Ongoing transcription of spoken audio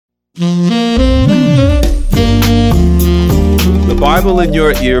Bible in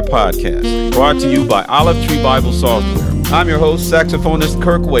Your Ear podcast, brought to you by Olive Tree Bible Software. I'm your host, saxophonist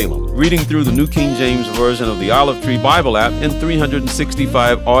Kirk Whalum, reading through the New King James Version of the Olive Tree Bible app in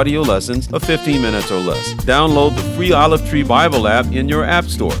 365 audio lessons of 15 minutes or less. Download the free Olive Tree Bible app in your app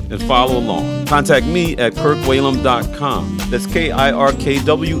store and follow along. Contact me at kirkwhalum.com. That's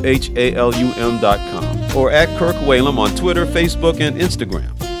KIRKWHALUM.com. Or at Kirk Whalum on Twitter, Facebook, and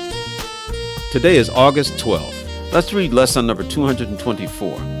Instagram. Today is August 12th. Let's read lesson number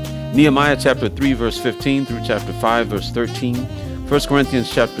 224. Nehemiah chapter 3, verse 15 through chapter 5, verse 13. 1 Corinthians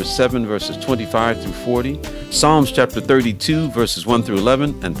chapter 7, verses 25 through 40. Psalms chapter 32, verses 1 through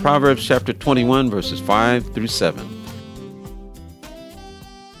 11. And Proverbs chapter 21, verses 5 through 7.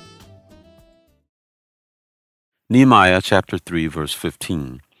 Nehemiah chapter 3, verse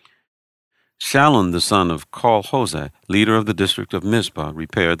 15. Shallun the son of Col-Hozeh, leader of the district of Mizpah,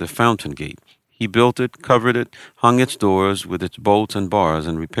 repaired the fountain gate. He built it, covered it, hung its doors with its bolts and bars,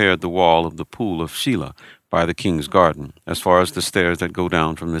 and repaired the wall of the pool of Shelah by the king's garden, as far as the stairs that go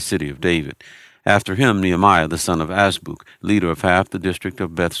down from the city of David. After him, Nehemiah the son of Azbuk, leader of half the district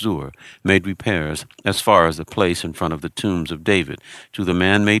of Beth-zur, made repairs as far as the place in front of the tombs of David, to the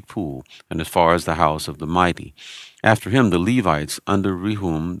man-made pool, and as far as the house of the mighty. After him, the Levites, under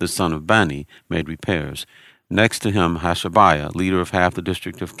Rehum the son of Bani, made repairs. Next to him, Hashabiah, leader of half the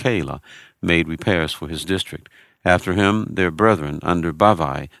district of Keilah, made repairs for his district. After him, their brethren, under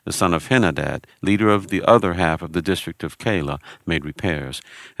Bavai, the son of Henadad, leader of the other half of the district of Keilah, made repairs.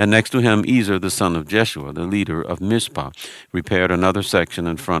 And next to him, Ezer, the son of Jeshua, the leader of Mizpah, repaired another section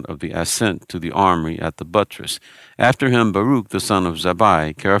in front of the ascent to the armory at the buttress. After him, Baruch, the son of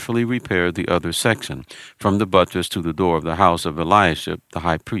Zabbai, carefully repaired the other section, from the buttress to the door of the house of Eliashib, the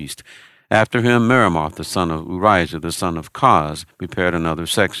high priest. After him, Meremoth, the son of Urijah, the son of Koz, repaired another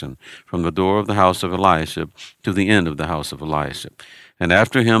section, from the door of the house of Eliashib to the end of the house of Eliashib. And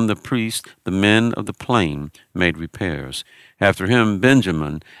after him, the priests, the men of the plain, made repairs. After him,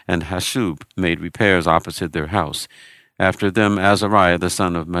 Benjamin and Hashub made repairs opposite their house. After them, Azariah, the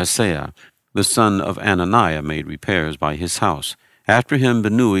son of Maaseiah, the son of Ananiah, made repairs by his house. After him,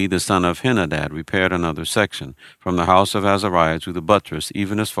 Benui, the son of Henadad, repaired another section, from the house of Azariah to the buttress,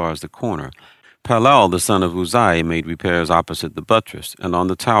 even as far as the corner. Palal, the son of Uzai, made repairs opposite the buttress, and on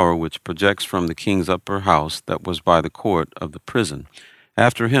the tower which projects from the king's upper house that was by the court of the prison.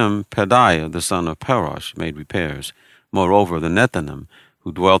 After him, Pedaiah, the son of Parosh, made repairs. Moreover, the Nethanim,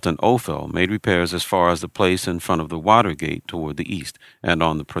 who dwelt in Ophel, made repairs as far as the place in front of the water gate toward the east, and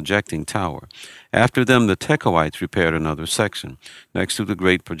on the projecting tower. After them the Tekoites repaired another section, next to the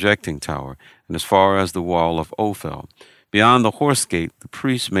great projecting tower, and as far as the wall of Ophel. Beyond the horse gate the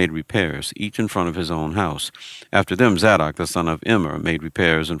priests made repairs, each in front of his own house. After them Zadok the son of Immer made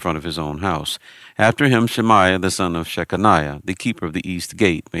repairs in front of his own house. After him Shemaiah the son of Shechaniah, the keeper of the east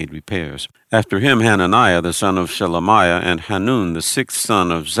gate, made repairs. After him Hananiah the son of Shelemiah and Hanun the sixth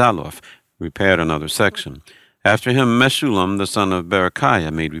son of Zaloph repaired another section. After him Meshullam the son of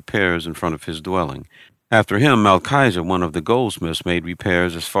Berechiah made repairs in front of his dwelling. After him Malchijah, one of the goldsmiths, made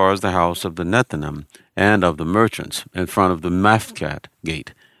repairs as far as the house of the Nethanim and of the merchants in front of the Maphkat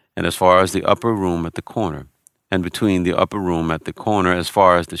gate, and as far as the upper room at the corner. And between the upper room at the corner as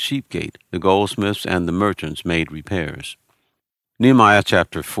far as the sheep gate, the goldsmiths and the merchants made repairs. Nehemiah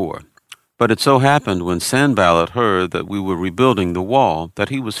chapter 4. But it so happened when Sanballat heard that we were rebuilding the wall, that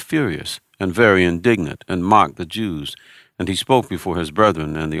he was furious and very indignant, and mocked the Jews. And he spoke before his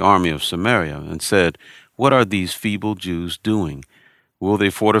brethren and the army of Samaria, and said, What are these feeble Jews doing? Will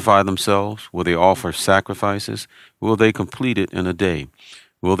they fortify themselves? Will they offer sacrifices? Will they complete it in a day?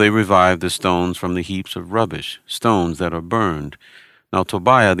 Will they revive the stones from the heaps of rubbish, stones that are burned? Now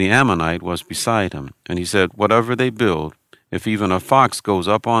Tobiah the Ammonite was beside him, and he said, Whatever they build, if even a fox goes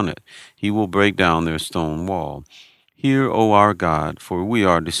up on it, he will break down their stone wall. Hear, O our God, for we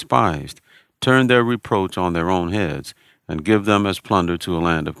are despised. Turn their reproach on their own heads, and give them as plunder to a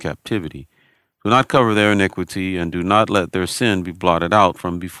land of captivity. Do not cover their iniquity, and do not let their sin be blotted out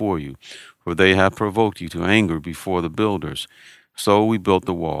from before you, for they have provoked you to anger before the builders. So we built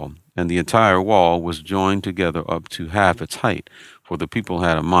the wall, and the entire wall was joined together up to half its height, for the people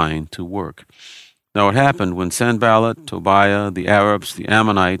had a mind to work. Now it happened when Sanballat, Tobiah, the Arabs, the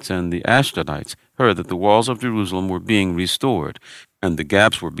Ammonites, and the Ashdodites heard that the walls of Jerusalem were being restored, and the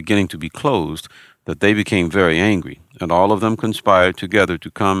gaps were beginning to be closed, that they became very angry, and all of them conspired together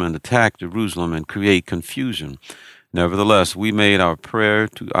to come and attack Jerusalem and create confusion. Nevertheless, we made our prayer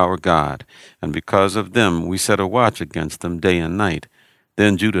to our God, and because of them we set a watch against them day and night.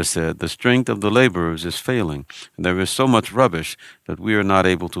 Then Judah said, The strength of the laborers is failing, and there is so much rubbish that we are not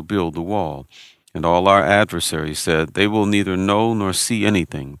able to build the wall. And all our adversaries said, They will neither know nor see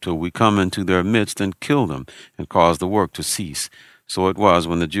anything till we come into their midst and kill them and cause the work to cease. So it was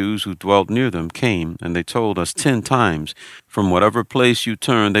when the Jews who dwelt near them came, and they told us 10 times, From whatever place you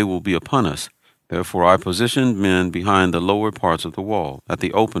turn, they will be upon us. Therefore I positioned men behind the lower parts of the wall, at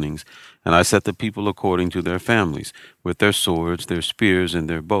the openings, and I set the people according to their families, with their swords, their spears, and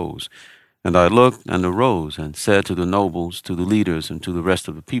their bows. And I looked and arose and said to the nobles, to the leaders, and to the rest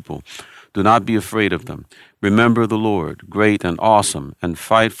of the people, Do not be afraid of them. Remember the Lord, great and awesome, and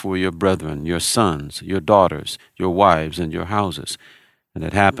fight for your brethren, your sons, your daughters, your wives, and your houses. And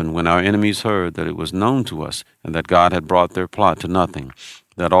it happened when our enemies heard that it was known to us, and that God had brought their plot to nothing,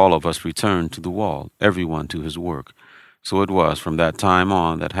 that all of us returned to the wall, every one to his work. So it was from that time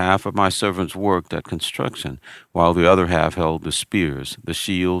on that half of my servants worked at construction, while the other half held the spears, the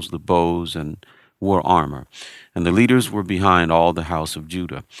shields, the bows, and wore armor. And the leaders were behind all the house of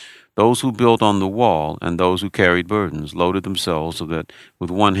Judah. Those who built on the wall and those who carried burdens loaded themselves so that with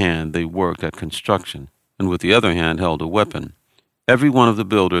one hand they worked at construction, and with the other hand held a weapon. Every one of the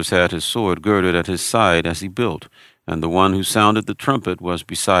builders had his sword girded at his side as he built, and the one who sounded the trumpet was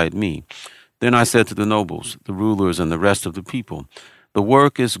beside me. Then I said to the nobles, the rulers, and the rest of the people, The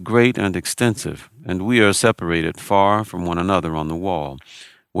work is great and extensive, and we are separated far from one another on the wall.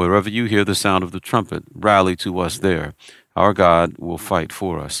 Wherever you hear the sound of the trumpet, rally to us there. Our God will fight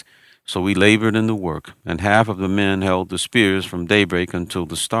for us. So we labored in the work, and half of the men held the spears from daybreak until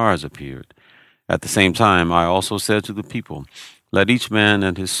the stars appeared. At the same time I also said to the people, Let each man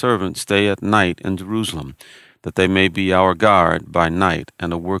and his servant stay at night in Jerusalem, that they may be our guard by night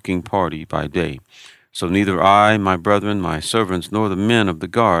and a working party by day. So neither I, my brethren, my servants, nor the men of the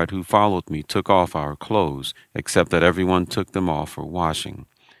guard who followed me took off our clothes, except that everyone took them off for washing.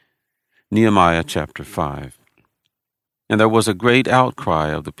 Nehemiah chapter 5. And there was a great outcry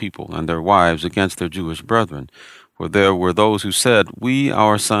of the people and their wives against their Jewish brethren, for there were those who said, We,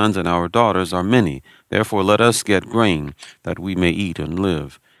 our sons and our daughters, are many, therefore let us get grain, that we may eat and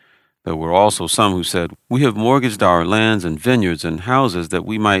live. There were also some who said, We have mortgaged our lands and vineyards and houses that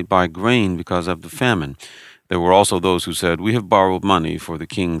we might buy grain because of the famine. There were also those who said, We have borrowed money for the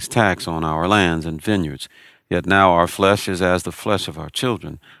king's tax on our lands and vineyards. Yet now our flesh is as the flesh of our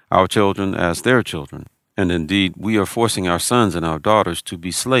children as their children. And indeed, we are forcing our sons and our daughters to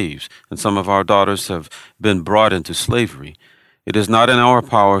be slaves, and some of our daughters have been brought into slavery. It is not in our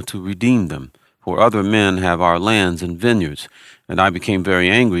power to redeem them, for other men have our lands and vineyards. And I became very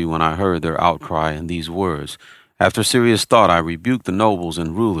angry when I heard their outcry and these words. After serious thought, I rebuked the nobles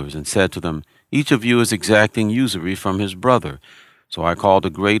and rulers and said to them, Each of you is exacting usury from his brother. So I called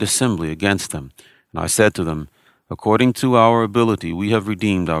a great assembly against them. And I said to them, According to our ability, we have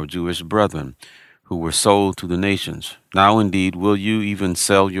redeemed our Jewish brethren, who were sold to the nations. Now indeed, will you even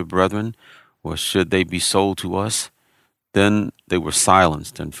sell your brethren, or should they be sold to us? Then they were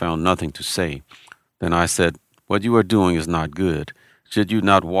silenced and found nothing to say. Then I said, What you are doing is not good. Should you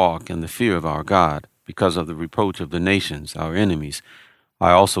not walk in the fear of our God, because of the reproach of the nations, our enemies?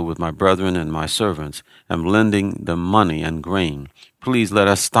 I also, with my brethren and my servants, am lending them money and grain. Please let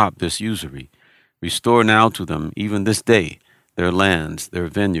us stop this usury. Restore now to them, even this day, their lands, their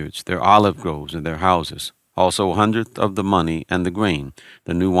vineyards, their olive groves, and their houses, also 100th of the money and the grain,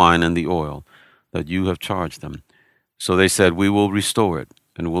 the new wine and the oil, that you have charged them. So they said, We will restore it,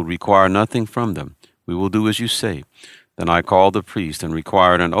 and will require nothing from them. We will do as you say. Then I called the priest and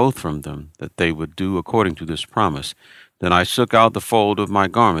required an oath from them that they would do according to this promise. Then I shook out the fold of my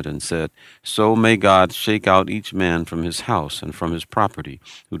garment and said, So may God shake out each man from his house and from his property,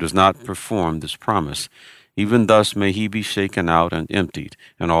 who does not perform this promise. Even thus may he be shaken out and emptied.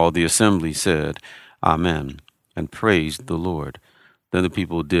 And all the assembly said, Amen, and praised the Lord. Then the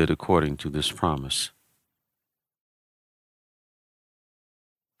people did according to this promise.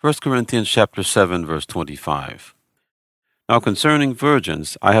 1 Corinthians chapter 7, verse 25. Now concerning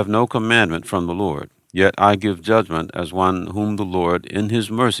virgins, I have no commandment from the Lord, yet I give judgment as one whom the Lord in his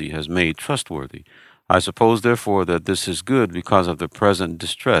mercy has made trustworthy. I suppose therefore that this is good because of the present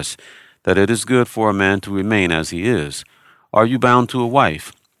distress, that it is good for a man to remain as he is. Are you bound to a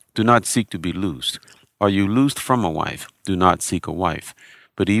wife? Do not seek to be loosed. Are you loosed from a wife? Do not seek a wife.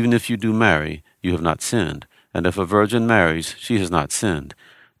 But even if you do marry, you have not sinned. And if a virgin marries, she has not sinned.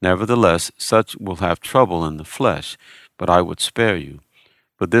 Nevertheless, such will have trouble in the flesh, but I would spare you.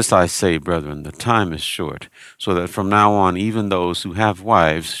 But this I say, brethren, the time is short, so that from now on even those who have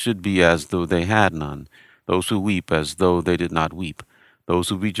wives should be as though they had none, those who weep as though they did not weep, those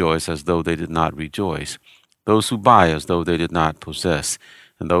who rejoice as though they did not rejoice, those who buy as though they did not possess,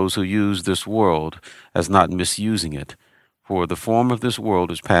 and those who use this world as not misusing it. For the form of this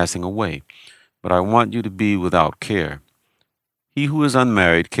world is passing away. but I want you to be without care. He who is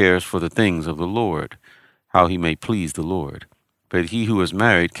unmarried cares for the things of the Lord, how he may please the Lord. But he who is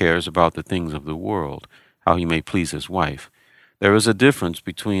married cares about the things of the world, how he may please his wife. There is a difference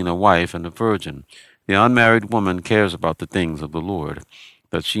between a wife and a virgin. The unmarried woman cares about the things of the Lord,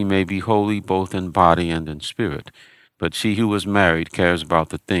 that she may be holy both in body and in spirit. But she who is married cares about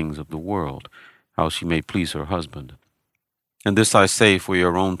the things of the world, how she may please her husband. And this I say for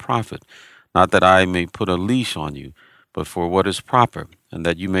your own profit, not that I may put a leash on you, but for what is proper, and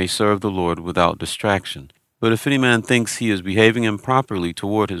that you may serve the Lord without distraction. But if any man thinks he is behaving improperly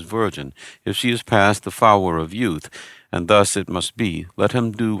toward his virgin, if she is past the flower of youth, and thus it must be, let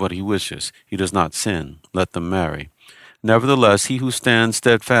him do what he wishes. He does not sin. Let them marry. Nevertheless, he who stands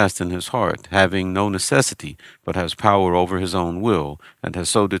steadfast in his heart, having no necessity, but has power over his own will, and has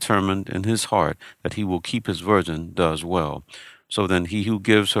so determined in his heart that he will keep his virgin, does well. So then he who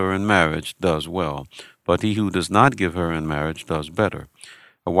gives her in marriage does well, but he who does not give her in marriage does better.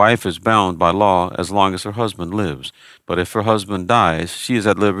 A wife is bound by law as long as her husband lives, but if her husband dies, she is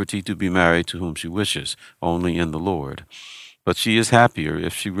at liberty to be married to whom she wishes, only in the Lord. But she is happier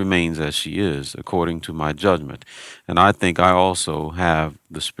if she remains as she is, according to my judgment, and I think I also have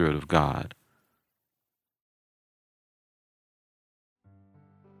the Spirit of God.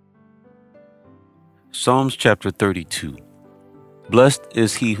 Psalms chapter 32. Blessed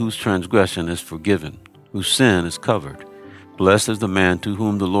is he whose transgression is forgiven, whose sin is covered. Blessed is the man to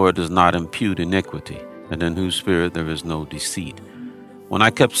whom the Lord does not impute iniquity, and in whose spirit there is no deceit. When I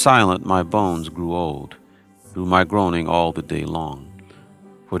kept silent, my bones grew old, through my groaning all the day long.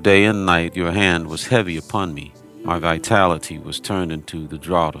 For day and night your hand was heavy upon me. My vitality was turned into the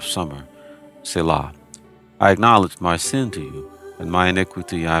drought of summer. Selah. I acknowledged my sin to you, and my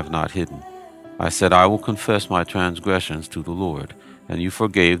iniquity I have not hidden. I said, I will confess my transgressions to the Lord, and you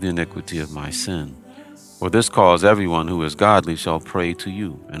forgave the iniquity of my sin. For this cause everyone who is godly shall pray to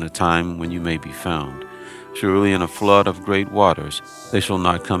you in a time when you may be found. Surely in a flood of great waters they shall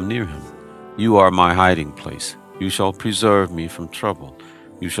not come near him. You are my hiding place. You shall preserve me from trouble.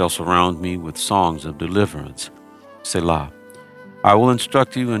 You shall surround me with songs of deliverance. Selah. I will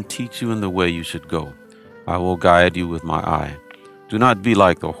instruct you and teach you in the way you should go. I will guide you with my eye. Do not be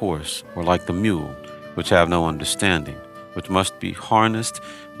like the horse or like the mule, which have no understanding, which must be harnessed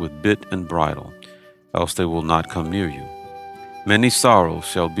with bit and bridle, else they will not come near you. Many sorrows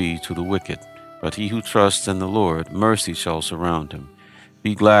shall be to the wicked, but he who trusts in the Lord, mercy shall surround him.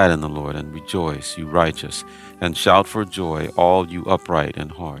 Be glad in the Lord and rejoice, you righteous, and shout for joy, all you upright in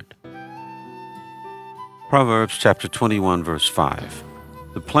heart. Proverbs chapter 21, verse 5.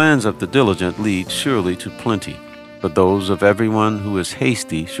 The plans of the diligent lead surely to plenty, but those of everyone who is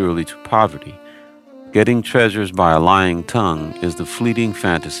hasty surely to poverty. Getting treasures by a lying tongue is the fleeting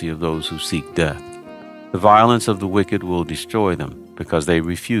fantasy of those who seek death. The violence of the wicked will destroy them, because they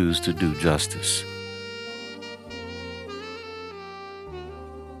refuse to do justice.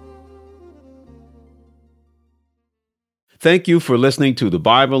 Thank you for listening to the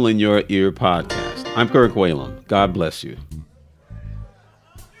Bible in Your Ear podcast. I'm Kirk Whalum. God bless you.